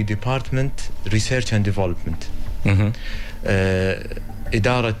اسوي ديبارتمنت ريسيرش اند ديفلوبمنت،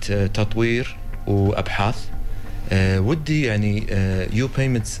 ادارة تطوير وابحاث. ودي يعني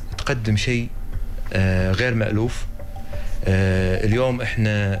UPayments تقدم شيء غير مألوف. اليوم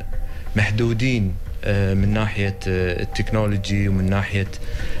احنا محدودين من ناحية التكنولوجي ومن ناحية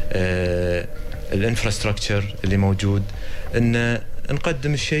الانفراستراكشر اللي موجود، ان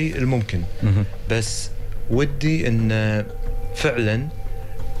نقدم الشيء الممكن. بس ودي ان فعلا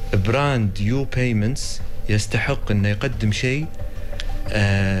براند UPayments يستحق انه يقدم شيء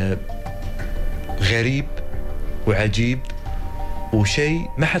غريب وعجيب، وشيء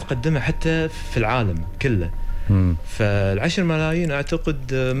ما حد قدمه حتى في العالم كله. فال10 ملايين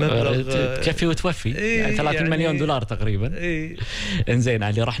اعتقد مبلغ تكفي وتوفي. يعني 30 مليون دولار تقريبا. انزين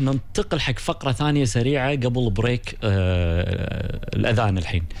علي، راح ننتقل حق فقره ثانيه سريعه قبل بريك الاذان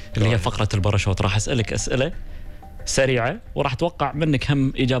الحين، اللي هي فقره الباراشوت. راح اسالك اسئله سريعه وراح اتوقع منك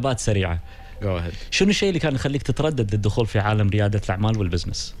هم اجابات سريعه. شنو الشيء اللي كان يخليك تتردد للدخول في عالم رياده الاعمال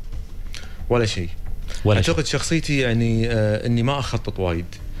والبزنس؟ ولا شيء. اعتقد شخصيتي يعني اني ما اخطط وايد.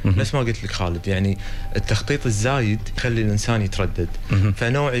 نفس ما قلت لك خالد، يعني التخطيط الزايد يخلي الانسان يتردد.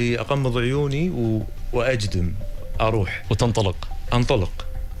 فنوعي اغمض عيوني واجدم، اروح انطلق.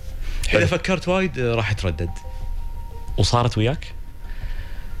 اذا فكرت وايد راح اتردد. وصارت وياك؟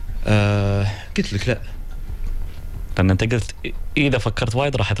 قلت لك لا، لان انت قلت اذا فكرت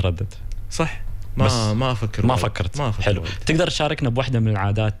وايد راح اتردد. صح. ما فكرت. حلو. تقدر تشاركنا بواحده من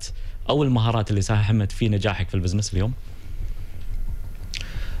العادات او المهارات اللي ساهمت في نجاحك في البزنس اليوم؟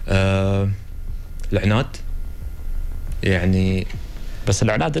 العناد. يعني بس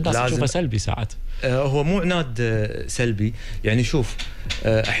العناد الناس تشوفه سلبي ساعات. هو مو عناد سلبي. يعني شوف،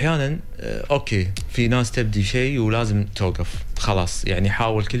 احيانا اوكي في ناس تبدي شيء ولازم توقف خلاص، يعني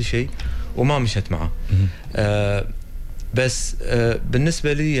حاول كل شيء وما مشت معه. بس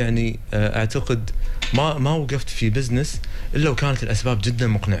بالنسبه لي يعني اعتقد ما وقفت في بزنس الا وكانت الاسباب جدا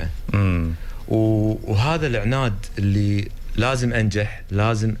مقنعه. وهذا العناد اللي لازم انجح،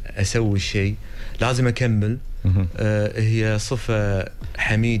 لازم اسوي الشيء، لازم اكمل. هي صفه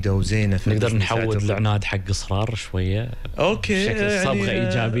حميده وزينه في نقدر نحول العناد حق اصرار شويه. اوكي، بشكل يعني صبغه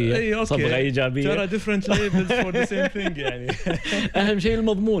ايجابيه. صبغه ايجابيه. ترى different labels for the same thing. يعني اهم شيء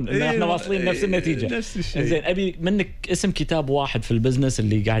المضمون ان احنا واصلين نفس النتيجه. نفس الشيء. زين، ابي منك اسم كتاب واحد في البزنس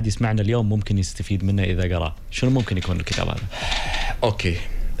اللي قاعد يسمعنا اليوم ممكن يستفيد منه اذا قراه. شنو ممكن يكون الكتاب هذا؟ اوكي،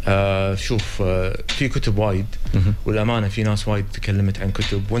 شوف، في كتب وايد، والأمانة في ناس وايد تكلمت عن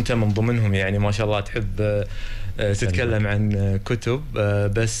كتب، وانت من ضمنهم يعني ما شاء الله تحب تتكلم عن كتب.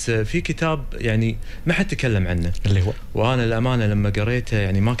 بس في كتاب يعني ما حد تكلم عنه، اللي هو، وأنا الأمانة لما قريته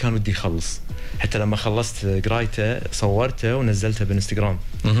يعني ما كان ودي يخلص، حتى لما خلصت قرايته صورته ونزلته بإنستغرام.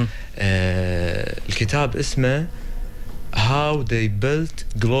 الكتاب اسمه How They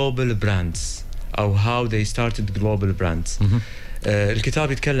Built Global Brands أو How They Started Global Brands.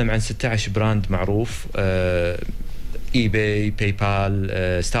 الكتاب يتكلم عن 16 براند معروف، اي باي، باي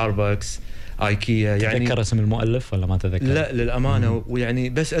بال، ستاربكس، ايكيا. يعني تذكر اسم المؤلف ولا ما تذكر؟ لا للامانه، ويعني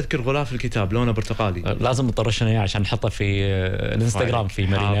بس اذكر غلاف الكتاب لونه برتقالي. لازم تطرشنا اياه عشان نحطه في الانستغرام في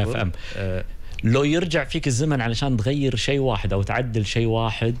مارينا اف ام. لو يرجع فيك الزمن علشان تغير شيء واحد او تعدل شيء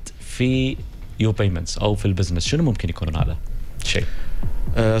واحد في يو بايمنتس او في البزنس، شنو ممكن يكون هذا شيء؟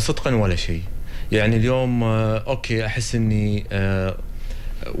 صدقا ولا شيء. يعني اليوم اوكي، احس اني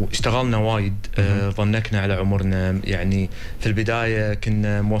اشتغلنا وايد، ضنكنا على عمرنا، يعني في البدايه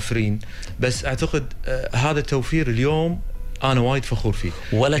كنا موفرين، بس اعتقد هذا التوفير اليوم انا وايد فخور فيه.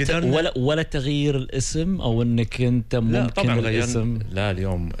 ولا تغيير الاسم او انك انت ممكن لا طبعا الاسم، لا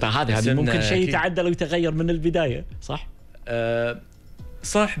اليوم هذه ممكن شيء يتعدل ويتغير من البدايه، صح؟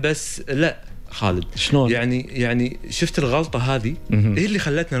 صح، بس لا خالد، شلون؟ يعني شفت الغلطه هذه هي اللي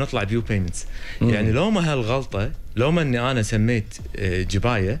خلتنا نطلع بيو بايمنتس. يعني لو ما هالغلطه، لو ما اني انا سميت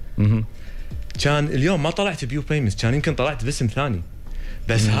جبايه، كان اليوم ما طلعت بيو بايمنتس، كان يمكن طلعت باسم ثاني.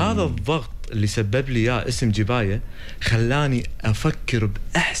 بس هذا الضغط اللي سبب لي اياه اسم جبايه خلاني افكر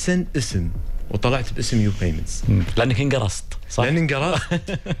باحسن اسم، وطلعت باسم يو بايمنتس. لانك انقرصت، صح؟ لاني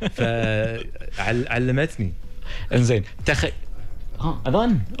انقرصت فعلمتني. انزين،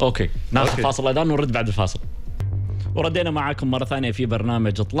 اذان، اوكي، ناخذ فاصل اذان ونرد بعد الفاصل. وردينا معاكم مرة ثانية في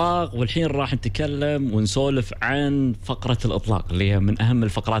برنامج إطلاق، والحين راح نتكلم ونسولف عن فقرة الإطلاق اللي هي من أهم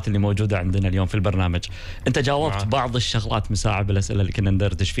الفقرات اللي موجودة عندنا اليوم في البرنامج. أنت جاوبت بعض الشغلات مساعة بالأسئلة اللي كنا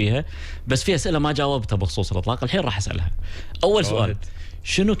ندردش فيها، بس في أسئلة ما جاوبتها بخصوص الإطلاق، الحين راح أسألها. أول سؤال،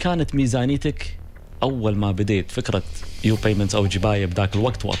 شنو كانت ميزانيتك أول ما بديت فكرة يو بايمنتس أو جباية بذاك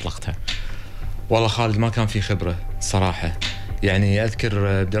الوقت وأطلقتها؟ والله خالد ما كان في خبرة صراحة. يعني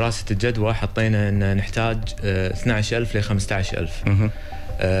أذكر بدراسة الجدوى حطينا أن نحتاج 12,000 ل 15,000.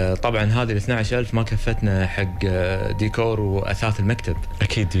 طبعا هذه ال 12,000 ما كفتنا حق ديكور وأثاث المكتب.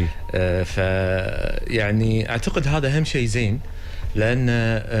 أكيد. يعني أعتقد هذا أهم شيء زين، لأن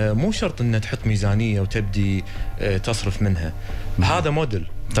مو شرط أن تحط ميزانية وتبدي تصرف منها. هذا موديل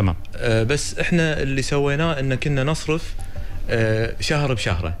تمام. بس إحنا اللي سويناه أن كنا نصرف شهر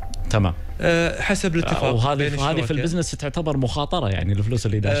بشهره. تمام. حسب الاتفاق. وهذه في البزنس تعتبر مخاطره، يعني الفلوس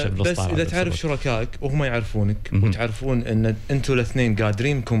اللي داشه بس اذا تعرف شركائك وهم يعرفون وتعرفون ان انتم الاثنين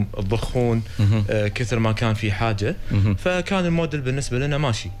قادرينكم تضخون كثر ما كان في حاجه، فكان الموديل بالنسبه لنا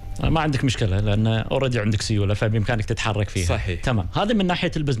ماشي، ما عندك مشكله، لان اوريدي عندك سيوله فبامكانك تتحرك فيها. صحيح. تمام. هذا من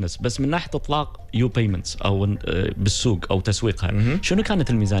ناحيه البزنس، بس من ناحيه اطلاق يو بايمنتس او بالسوق او تسويقها، شنو كانت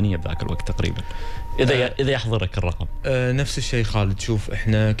الميزانيه بذاك الوقت تقريبا اذا يحضرك الرقم؟ نفس الشيء خالد. شوف،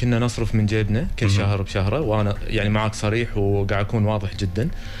 احنا كنا نصرف من جيبنا كل شهر بشهره، وانا يعني معك صريح وقاعد اكون واضح جدا.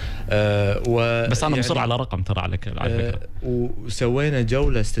 بس انا مصر على رقم ترى على فكره. وسوينا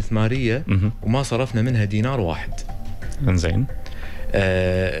جوله استثماريه وما صرفنا منها دينار واحد. انزين.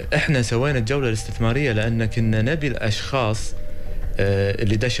 احنا سوينا الجوله الاستثماريه لان كنا نبي الاشخاص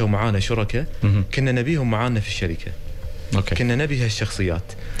اللي دشوا معانا شركاء، كنا نبيهم معانا في الشركه. أوكي. كنا نبي هالشخصيات.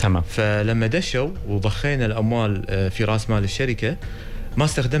 تمام. فلما دشوا وضخينا الاموال في راس مال الشركه، ما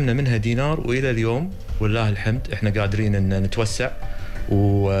استخدمنا منها دينار، والى اليوم والله الحمد احنا قادرين ان نتوسع،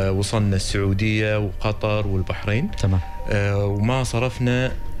 ووصلنا السعوديه وقطر والبحرين. تمام. وما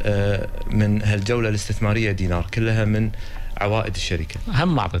صرفنا من هالجوله الاستثماريه دينار، كلها من عوائد الشركه.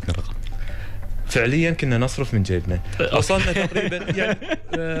 هم ما اعطيتني الرقم. فعليا كنا نصرف من جيبنا.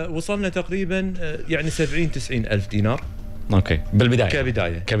 وصلنا تقريبا يعني 70-90 ألف دينار. اوكي،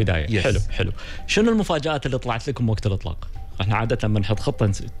 بالبدايه كبدايه. حلو. شنو المفاجآت اللي طلعت لكم وقت الاطلاق؟ احنا عاده لما نحط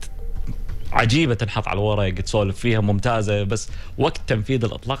خطه عجيبه تنحط على الورق تسولف فيها ممتازه، بس وقت تنفيذ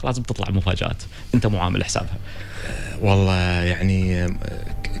الاطلاق لازم تطلع مفاجآت، انت مو عامل حسابها. والله يعني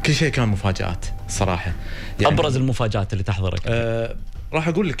كل شيء كان مفاجآت صراحه. يعني ابرز المفاجآت اللي تحضرك؟ راح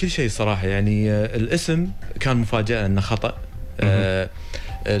اقول لك كل شيء صراحه. يعني الاسم كان مفاجاه انه خطا.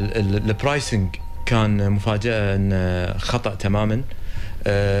 البرايسنج كان مفاجاه انه خطا تماما.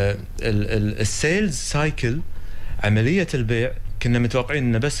 السيلز سايكل، عمليه البيع، كنا متوقعين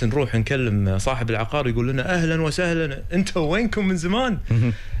انه بس نروح نكلم صاحب العقار يقول لنا اهلا وسهلا انتم وينكم من زمان.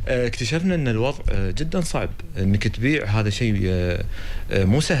 اكتشفنا ان الوضع جدا صعب، انك تبيع هذا شيء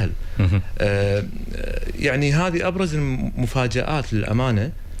مو سهل. يعني هذه ابرز المفاجآت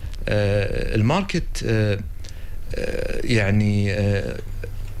للامانه الماركت يعني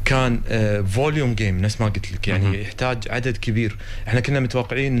كان فوليوم جيم نفس ما قلت لك، يعني يحتاج عدد كبير. احنا كنا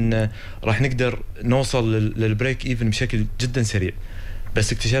متوقعين ان راح نقدر نوصل للبريك ايفن بشكل جدا سريع،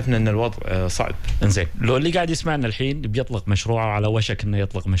 بس اكتشفنا ان الوضع صعب. انزين، لو اللي قاعد يسمعنا الحين بيطلق مشروعه على وشك انه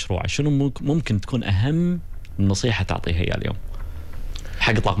يطلق مشروعه، شنو ممكن تكون اهم نصيحه تعطيها اياه اليوم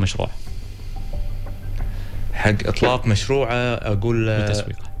حق اطلاق مشروع؟ حق اطلاق مشروعه اقول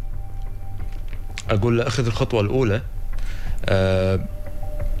له اخذ الخطوه الاولى.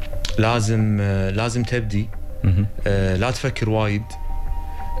 لازم تبدي. لا تفكر وايد.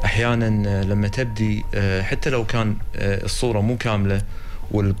 احيانا لما تبدي حتى لو كان الصوره مو كامله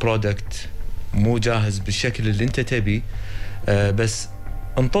والبرودكت مو جاهز بالشكل اللي انت تبي، بس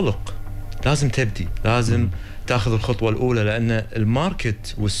انطلق. لازم تبدي، لازم تاخذ الخطوه الاولى، لان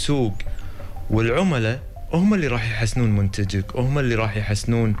الماركت والسوق والعملاء هم اللي راح يحسنون منتجك، هم اللي راح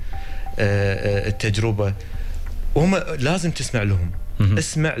يحسنون التجربه، وهم لازم تسمع لهم.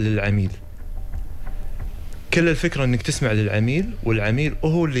 اسمع للعميل. كل الفكره انك تسمع للعميل، والعميل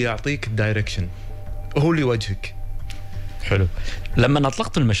هو اللي يعطيك الدايركشن، هو اللي يوجهك. حلو. لما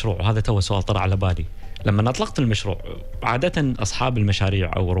اطلقت المشروع، وهذا تو سؤال طرأ على بالي، لما اطلقت المشروع عاده اصحاب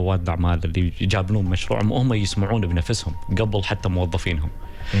المشاريع او رواد الاعمال اللي يجابلون مشروعهم هم يسمعون بنفسهم قبل حتى موظفينهم.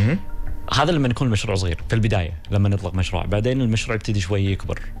 هذا لما يكون المشروع صغير في البدايه، لما نطلق مشروع، بعدين المشروع يبتدي شوي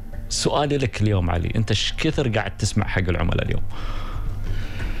يكبر. سؤالي لك اليوم علي، انت ايش كثر قاعد تسمع حق العملاء اليوم؟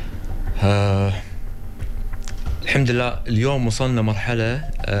 الحمد لله اليوم وصلنا مرحلة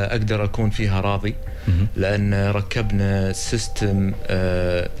أقدر أكون فيها راضي، لأن ركبنا سيستم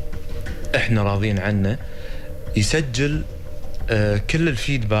إحنا راضين عنه، يسجل كل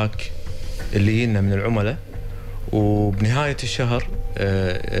الفيدباك اللي يجينا من العملاء، وبنهاية الشهر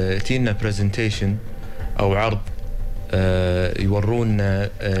تينا برزنتيشن أو عرض يورونا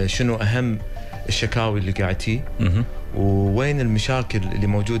شنو أهم الشكاوي اللي قاعدتي، ووين المشاكل اللي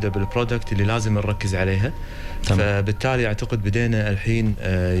موجودة بالبرودكت اللي لازم نركز عليها. فبالتالي أعتقد بدينا الحين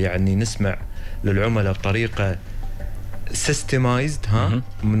يعني نسمع للعملاء بطريقة سيستمايزد،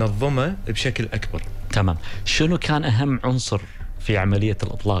 منظمة بشكل أكبر. تمام. شنو كان أهم عنصر في عملية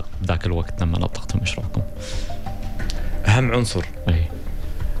الإطلاق ذاك الوقت لما أطلقتم مشروعكم؟ أهم عنصر؟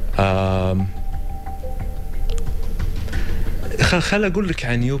 خل أقول لك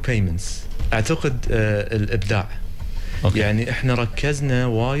عن UPayments. أعتقد الإبداع. يعني إحنا ركزنا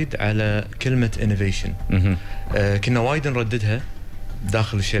وايد على كلمة innovation. كنا وايد نرددها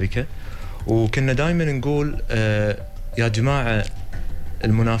داخل الشركة، وكنا دائما نقول يا جماعة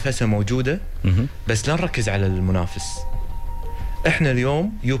المنافسة موجودة، بس لا نركز على المنافس. إحنا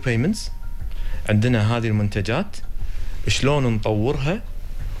اليوم UPayments عندنا هذه المنتجات، شلون نطورها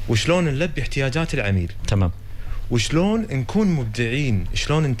وشلون نلبي احتياجات العميل. تمام. وشلون نكون مبدعين،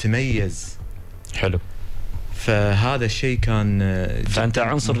 شلون نتميز. حلو. فهذا الشيء كان فأنت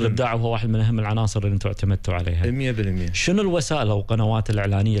عنصر الإبداع وهو واحد من أهم العناصر اللي أنتم اعتمدتوا عليها 100%. شنو الوسائل أو القنوات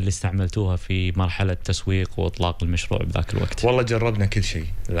الإعلانية اللي استعملتوها في مرحلة تسويق وإطلاق المشروع بذاك الوقت؟ والله جربنا كل شيء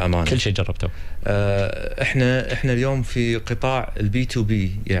للأمانة. كل شيء جربته. احنا اليوم في قطاع البي تو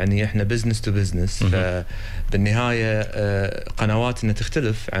بي، يعني احنا بزنس تو بزنس. فبالنهاية قنواتنا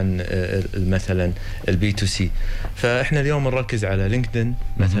تختلف عن مثلا البي تو سي. فاحنا اليوم نركز على لينكدين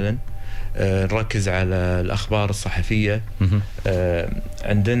مثلا، نركز على الأخبار الصحفية.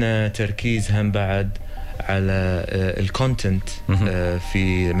 عندنا تركيز هم بعد على الكونتنت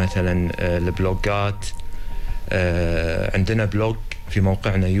في مثلا البلوجات. عندنا بلوج في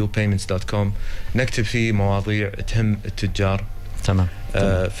موقعنا UPayments.com نكتب فيه مواضيع تهم التجار. تمام.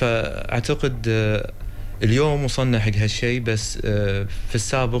 فأعتقد اليوم وصلنا حق هالشيء، بس في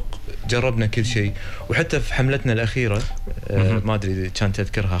السابق جربنا كل شيء. وحتى في حملتنا الأخيرة ما أدري إذا كان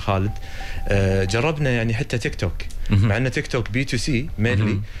تذكرها خالد، جربنا يعني حتى تيك توك، مع أن تيك توك بي تو سي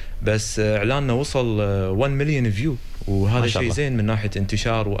مينلي، بس إعلاننا وصل 1 مليون فيو، وهذا شيء زين من ناحية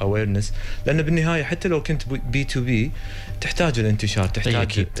انتشار وأويرنس. لأن بالنهاية حتى لو كنت بي تو بي تحتاج الانتشار،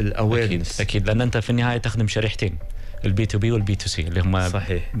 تحتاج الأويرنس. أكيد، لأن أنت في النهاية تخدم شريحتين، البي تو بي والبي تو سي، اللي هم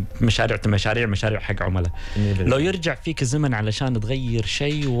صحيح مشاريع حق عملاء. لو يرجع فيك الزمن علشان تغير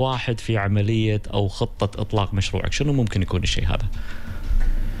شيء واحد في عملية أو خطة إطلاق مشروعك، شنو ممكن يكون الشيء هذا؟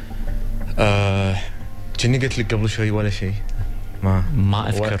 كني قلت لك قبل شوي ولا شيء. ما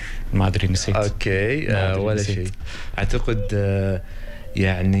أذكر، ما أدري، نسيت. أوكي. ولا شيء. أعتقد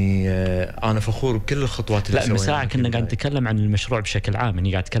يعني أنا فخور بكل الخطوات اللي سويناها. لا، مساعة كنا قاعد نتكلم عن المشروع بشكل عام،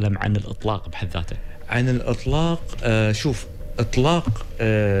 إني قاعد أتكلم عن الإطلاق بحد ذاته. عن الإطلاق، شوف، إطلاق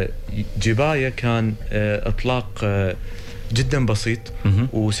جباية كان إطلاق جدا بسيط،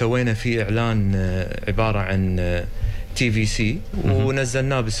 وسوينا فيه إعلان عبارة عن TVC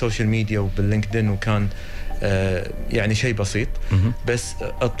ونزلناه بالسوشيال ميديا وباللينكدين وكان يعني شيء بسيط. بس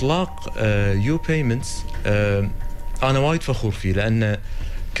اطلاق UPayments انا وايد فخور فيه لانه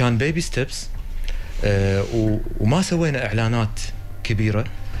كان بيبي ستيبس وما سوينا اعلانات كبيره.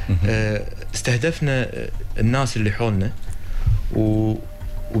 استهدفنا الناس اللي حولنا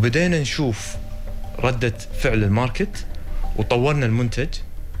وبدينا نشوف ردة فعل الماركت وطورنا المنتج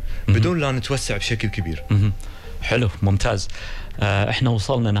بدون لا نتوسع بشكل كبير. حلو ممتاز. احنا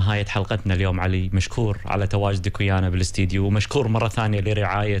وصلنا نهاية حلقتنا اليوم علي، مشكور على تواجدك ويانا بالاستديو، ومشكور مرة ثانية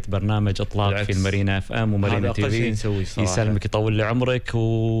لرعاية برنامج اطلاق في المارينا FM ومارينا تي في. يسلمك يطول لي عمرك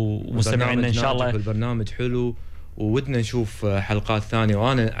ومستمعينا ان شاء الله. البرنامج حلو وودنا نشوف حلقات ثانية،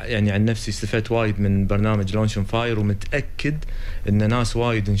 وانا يعني عن نفسي استفدت وايد من برنامج لونش اون فاير ومتأكد ان ناس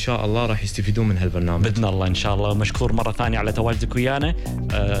وايد ان شاء الله راح يستفيدون من هالبرنامج باذن الله ان شاء الله. مشكور مرة ثانية على تواجدك ويانا.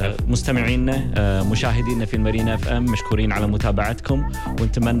 مستمعينا مشاهدينا في المارينا FM مشكورين على متابعتكم،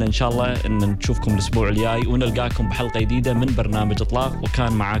 ونتمنى ان شاء الله ان نشوفكم الاسبوع الجاي ونلقاكم بحلقة جديدة من برنامج اطلاق،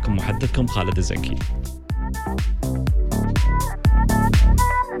 وكان معاكم محدثكم خالد الزنكي.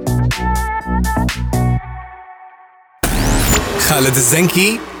 خالد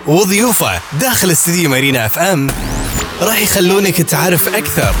الزنكي وضيوفه داخل استديو مارينا FM راح يخلونك تعرف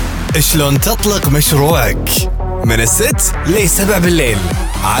أكثر شلون تطلق مشروعك من 6 ل 7 بالليل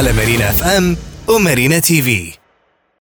على مارينا FM ومارينا TV.